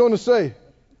is going to say,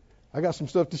 I got some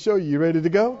stuff to show you. You ready to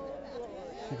go?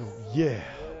 You go, yeah.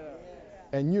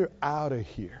 And you're out of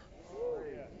here.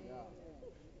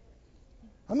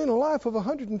 I'm in a life of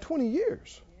 120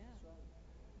 years.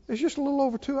 It's just a little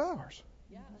over 2 hours.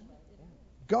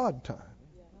 God time.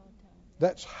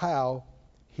 That's how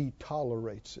He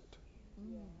tolerates it.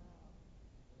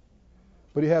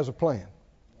 But He has a plan.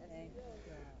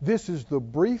 This is the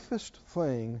briefest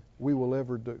thing we will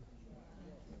ever do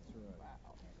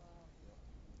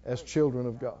as children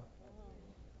of God.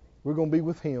 We're going to be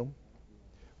with Him,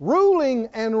 ruling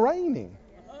and reigning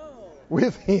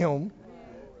with Him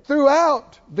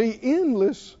throughout the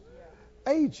endless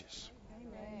ages.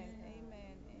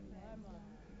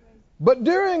 But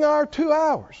during our 2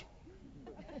 hours,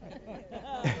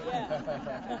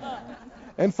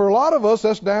 and for a lot of us,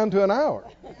 that's down to an hour,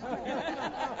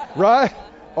 right?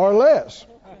 Or less.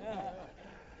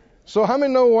 So how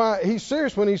many know why He's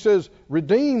serious when He says,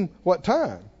 redeem what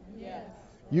time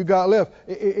you got left?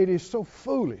 It is so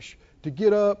foolish to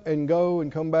get up and go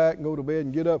and come back and go to bed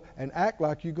and get up and act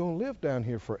like you're going to live down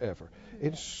here forever.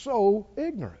 It's so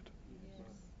ignorant.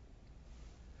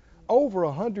 Over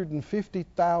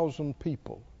 150,000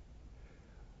 people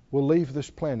will leave this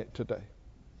planet today.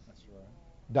 That's right.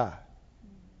 Die.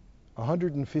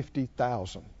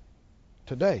 150,000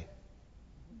 today.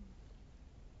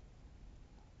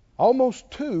 Almost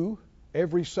 2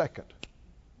 every second.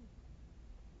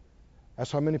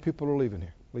 That's how many people are leaving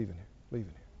here.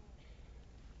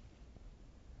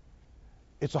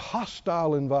 It's a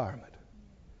hostile environment.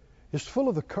 It's full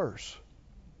of the curse,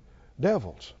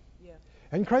 devils,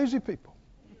 and crazy people.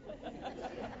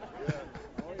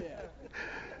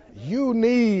 You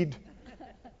need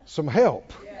some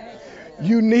help.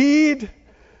 You need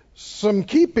some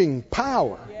keeping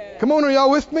power. Come on, are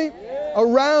y'all with me?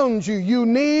 Around you. You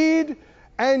need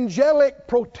angelic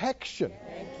protection.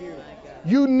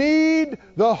 You need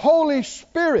the Holy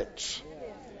Spirit's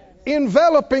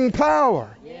enveloping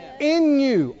power in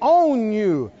you, on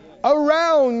you,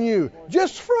 around you,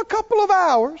 just for a couple of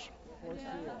hours.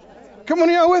 Come on,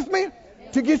 are y'all with me?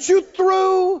 To get you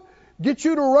through, get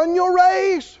you to run your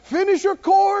race, finish your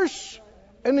course,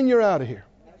 and then you're out of here.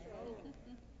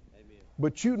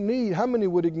 But you need, how many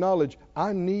would acknowledge,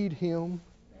 I need Him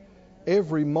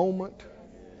every moment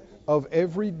of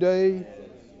every day?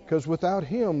 Because without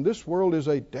Him, this world is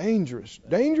a dangerous,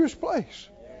 dangerous place.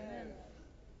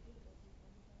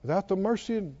 Without the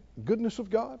mercy and goodness of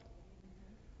God.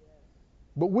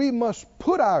 But we must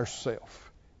put ourselves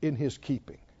in His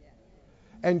keeping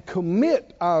and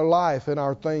commit our life and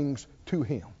our things to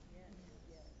Him.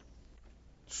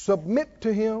 Submit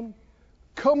to Him,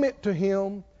 commit to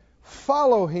Him,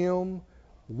 follow Him,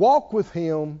 walk with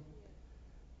Him,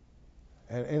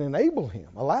 and enable Him,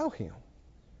 allow Him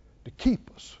to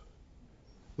keep us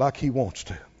like He wants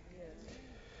to.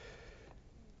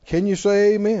 Can you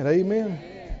say amen? Amen.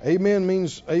 Amen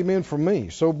means amen for me.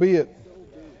 So be it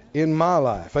in my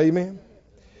life. Amen.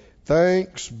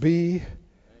 Thanks be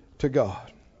to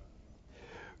God.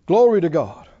 Glory to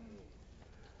God.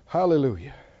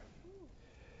 Hallelujah.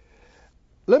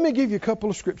 Let me give you a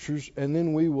couple of scriptures, and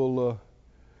then we will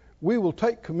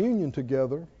take communion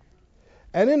together.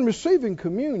 And in receiving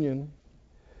communion,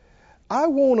 I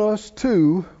want us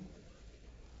to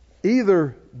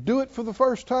either do it for the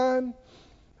first time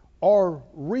or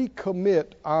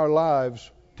recommit our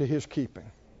lives to His keeping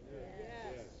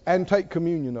and take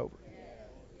communion over.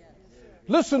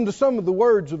 Listen to some of the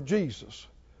words of Jesus,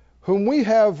 whom we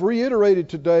have reiterated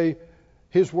today.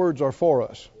 His words are for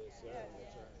us.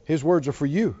 His words are for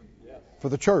you, for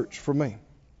the church, for me.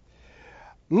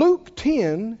 Luke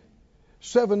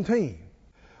 10:17.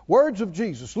 Words of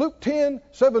Jesus. Luke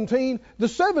 10:17. The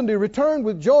 70 returned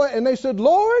with joy and they said,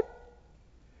 Lord,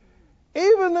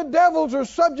 Even the devils are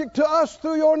subject to us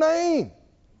through your name.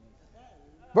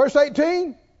 Verse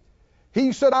 18,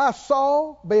 he said, I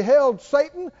beheld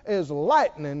Satan as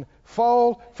lightning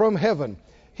fall from heaven.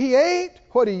 He ain't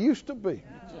what he used to be.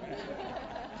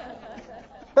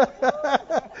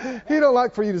 He don't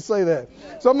like for you to say that.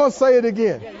 So I'm going to say it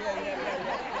again.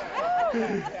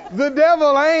 The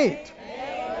devil ain't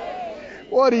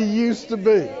what he used to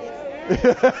be.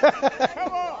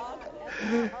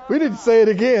 We didn't say it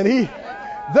again.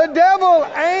 The devil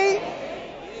ain't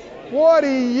what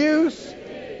he used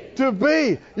to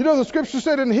be. You know, the scripture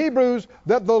said in Hebrews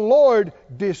that the Lord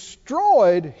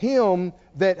destroyed him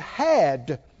that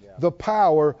had the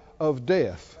power of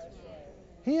death.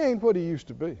 He ain't what he used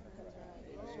to be.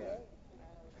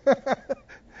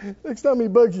 Next time he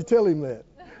bugs you, tell him that.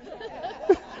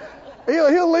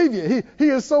 He'll leave you. He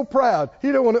is so proud.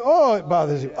 He don't want to. Oh, it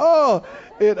bothers him. Oh,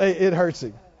 it hurts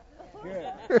him.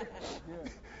 Good.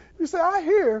 You say, I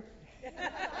hear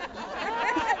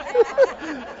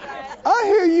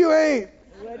you ain't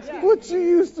what you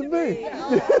used to be.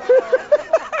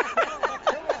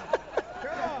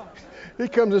 He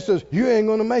comes and says, you ain't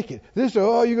going to make it. This,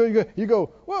 oh, you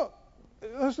go. Well,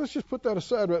 let's just put that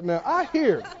aside right now. I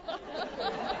hear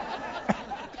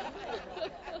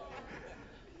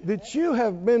that you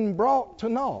have been brought to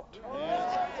naught.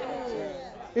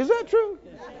 Is that true?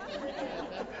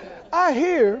 I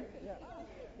hear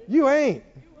you ain't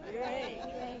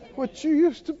what you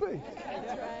used to be.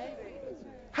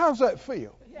 How's that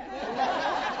feel?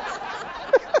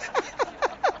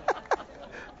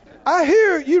 I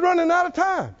hear you running out of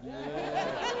time.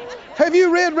 Have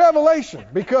you read Revelation?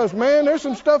 Because, man, there's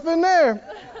some stuff in there.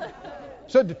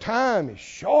 Said the time is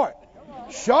short.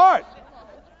 Short.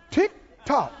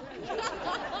 Tick-tock.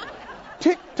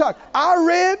 Tick-tock. I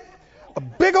read a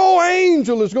big old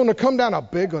angel is going to come down, a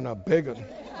big one,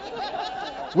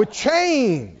 with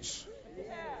chains.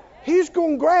 He's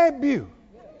going to grab you.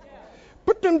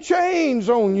 Put them chains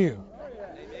on you.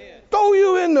 Throw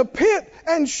you in the pit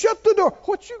and shut the door.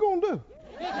 What you going to do?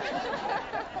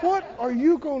 What are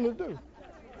you going to do?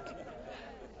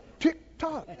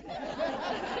 Tick-tock.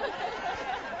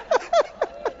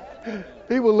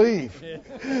 He will leave.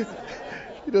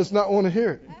 He does not want to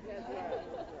hear it.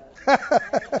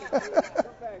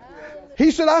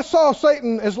 He said, I saw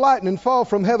Satan as lightning fall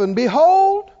from heaven.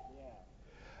 Behold,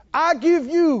 I give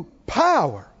you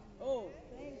power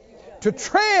to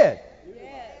tread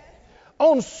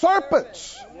on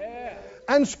serpents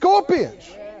and scorpions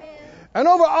and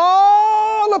over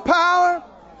all the power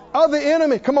of the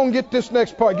enemy. Come on, get this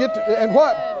next part. And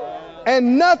what?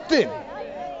 And nothing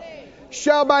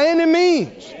shall by any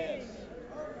means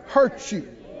hurt you.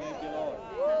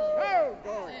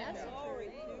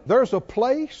 There's a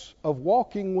place of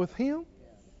walking with Him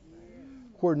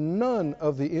where none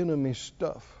of the enemy's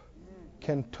stuff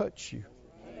can touch you.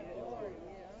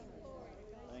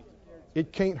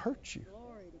 It can't hurt you.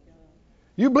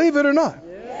 You believe it or not?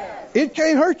 It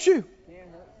can't hurt you.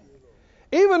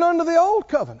 Even under the old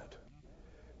covenant,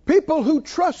 people who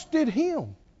trusted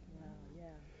Him,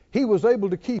 He was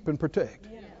able to keep and protect.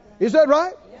 Is that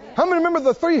right? How many remember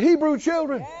the 3 Hebrew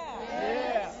children?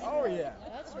 Oh, yeah.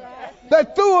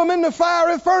 That threw them in the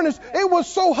fiery furnace. It was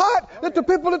so hot that the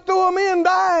people that threw them in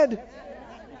died.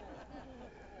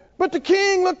 But the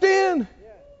king looked in.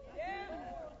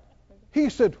 He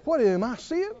said, what am I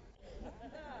seeing?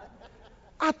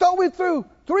 I thought we threw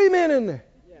 3 men in there.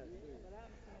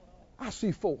 I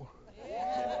see 4.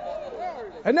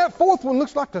 And that 4th one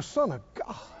looks like the Son of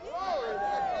God.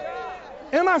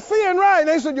 Am I seeing right?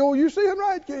 They said, yo, you seeing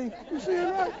right, King. You seeing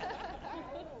right.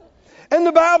 And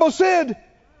the Bible said,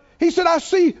 he said, I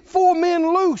see 4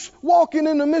 men loose walking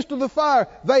in the midst of the fire.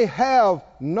 They have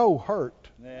no hurt.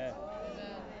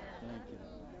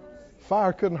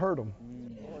 Fire couldn't hurt them.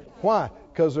 Why?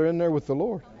 Because they're in there with the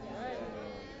Lord.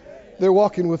 They're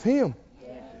walking with Him.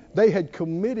 They had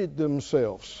committed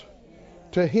themselves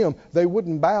to Him. They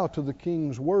wouldn't bow to the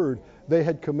king's word. They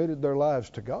had committed their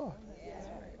lives to God.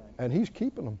 And He's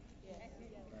keeping them.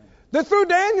 They threw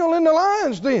Daniel in the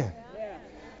lion's den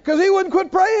because he wouldn't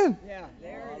quit praying.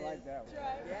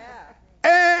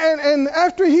 And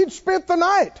after he'd spent the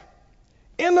night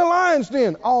in the lion's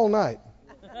den all night,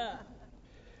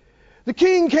 the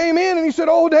king came in and he said,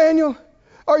 oh, Daniel,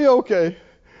 are you okay?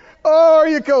 Oh, are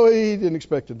you cold? He didn't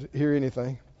expect to hear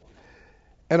anything.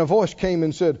 And a voice came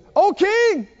and said, oh,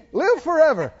 king, live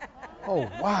forever. Oh,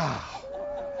 wow.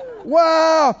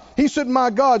 Wow. He said,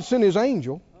 my God sent His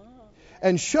angel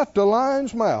and shut the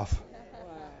lion's mouth,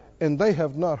 and they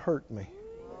have not hurt me.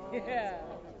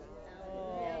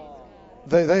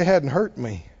 They hadn't hurt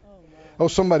me. Oh,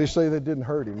 somebody say they didn't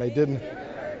hurt him. They didn't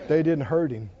They didn't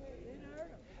hurt him.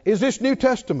 Is this New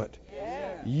Testament?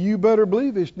 You better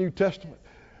believe it's New Testament.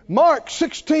 Mark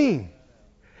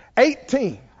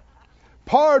 16:18.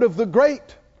 Part of the great,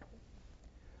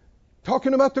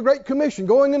 talking about the Great Commission,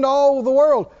 going into all the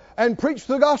world and preach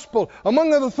the gospel.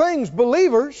 Among other things,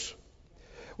 believers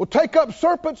will take up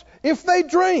serpents if they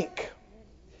drink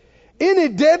any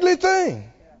deadly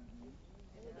thing.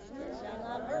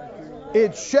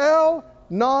 It shall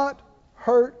not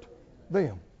hurt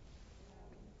them.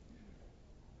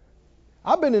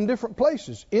 I've been in different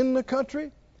places, in the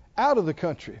country, out of the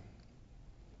country,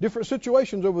 different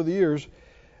situations over the years,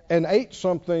 and ate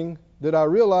something that I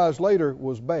realized later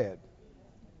was bad.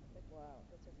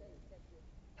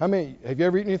 How many, have you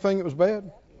ever eaten anything that was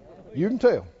bad? You can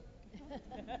tell.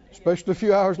 Especially a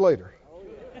few hours later.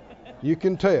 You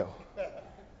can tell.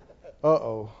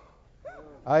 Uh-oh.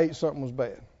 I ate something was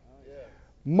bad.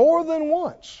 More than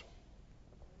once,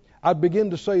 I'd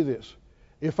begin to say this.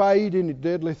 If I eat any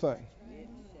deadly thing,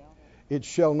 it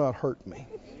shall not hurt me.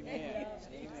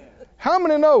 How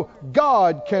many know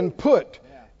God can put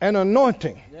an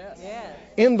anointing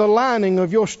in the lining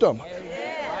of your stomach?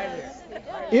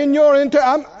 In your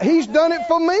He's done it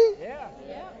for me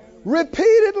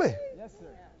repeatedly.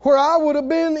 Where I would have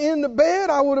been in the bed,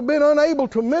 I would have been unable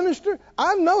to minister.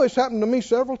 I know it's happened to me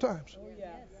several times.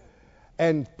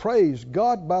 And praise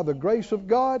God, by the grace of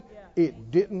God,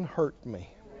 it didn't hurt me.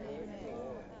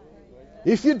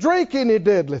 If you drink any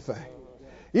deadly thing,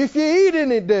 if you eat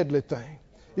any deadly thing,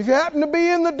 if you happen to be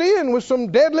in the den with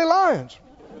some deadly lions,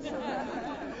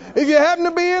 if you happen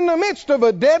to be in the midst of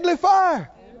a deadly fire,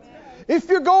 if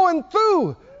you're going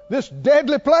through this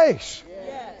deadly place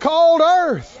called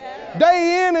earth,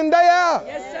 day in and day out,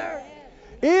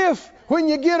 if when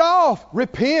you get off,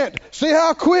 repent. See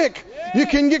how quick you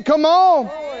can come on.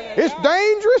 It's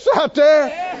dangerous out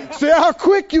there. See how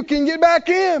quick you can get back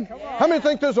in. How many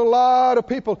think there's a lot of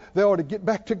people, they ought to get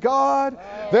back to God.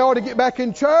 They ought to get back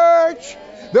in church.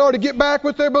 They ought to get back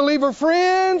with their believer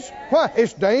friends. Why?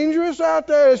 It's dangerous out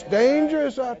there. It's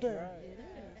dangerous out there.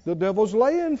 The devil's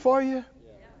laying for you.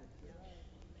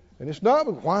 And it's not,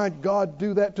 why did God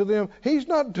do that to them? He's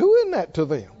not doing that to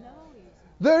them.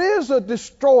 There is a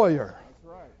destroyer.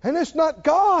 And it's not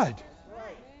God.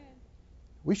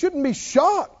 We shouldn't be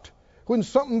shocked when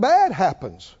something bad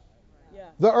happens.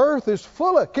 The earth is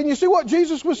full of... Can you see what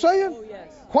Jesus was saying?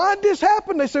 Why did this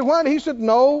happen? They said, why? He said,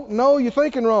 no, you're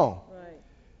thinking wrong.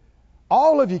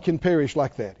 All of you can perish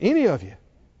like that. Any of you.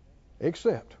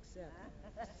 Except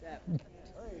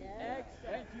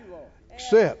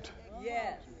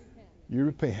you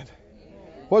repent.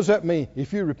 What does that mean?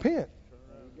 If you repent,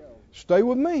 stay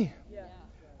with me.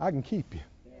 I can keep you.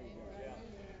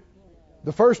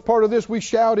 The first part of this, we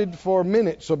shouted for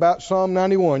minutes about Psalm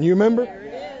 91. You remember?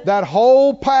 That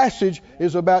whole passage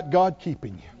is about God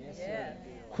keeping you.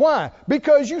 Why?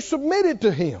 Because you submitted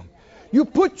to Him. You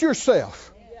put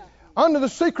yourself under the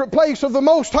secret place of the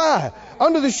Most High,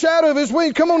 under the shadow of His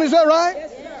wing. Come on, is that right?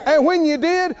 And when you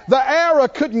did, the arrow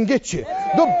couldn't get you.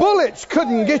 The bullets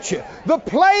couldn't get you. The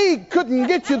plague couldn't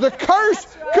get you. The curse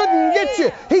couldn't get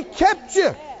you. He kept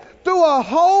you through a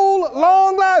whole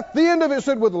long life. The end of it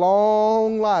said, with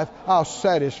long life, I'll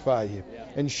satisfy you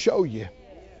and show you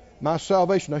my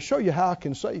salvation. I'll show you how I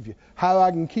can save you, how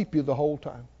I can keep you the whole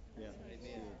time.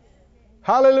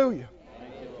 Hallelujah.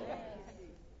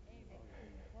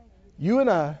 You and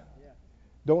I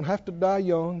don't have to die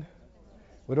young.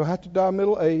 We don't have to die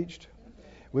middle-aged.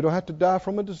 We don't have to die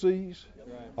from a disease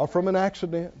or from an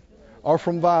accident or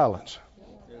from violence.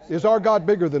 Is our God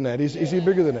bigger than that? Is He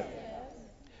bigger than that?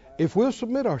 If we'll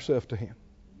submit ourselves to Him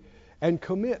and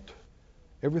commit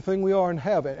everything we are and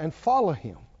have and follow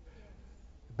Him,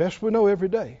 best we know every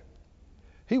day,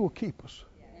 He will keep us.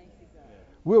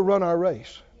 We'll run our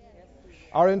race,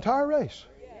 our entire race.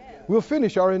 We'll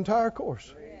finish our entire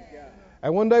course.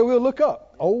 And one day we'll look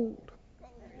up, old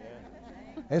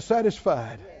and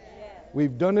satisfied.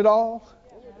 We've done it all.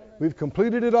 We've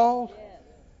completed it all.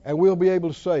 And we'll be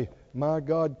able to say, my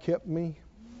God kept me.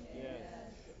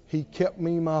 He kept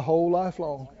me my whole life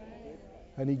long.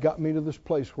 And He got me to this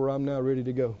place where I'm now ready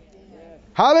to go.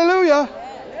 Hallelujah.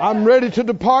 I'm ready to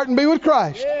depart and be with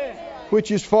Christ,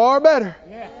 which is far better.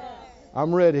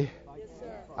 I'm ready.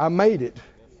 I made it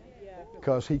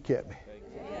because He kept me.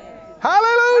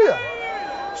 Hallelujah.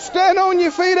 Stand on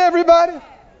your feet, everybody.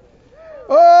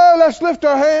 Oh, let's lift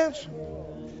our hands.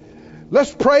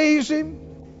 Let's praise Him.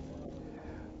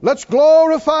 Let's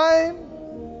glorify Him.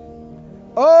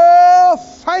 Oh,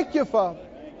 thank you, Father.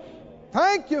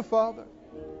 Thank you, Father.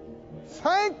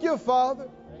 Thank you, Father.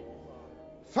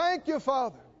 Thank you,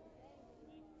 Father.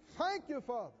 Thank you,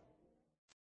 Father.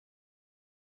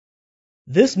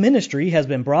 This ministry has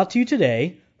been brought to you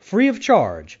today, free of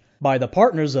charge, by the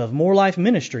partners of More Life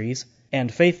Ministries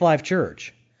and Faith Life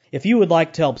Church. If you would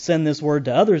like to help send this word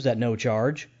to others at no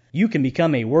charge, you can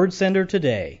become a word sender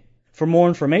today. For more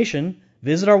information,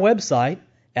 visit our website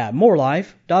at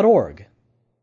morelife.org.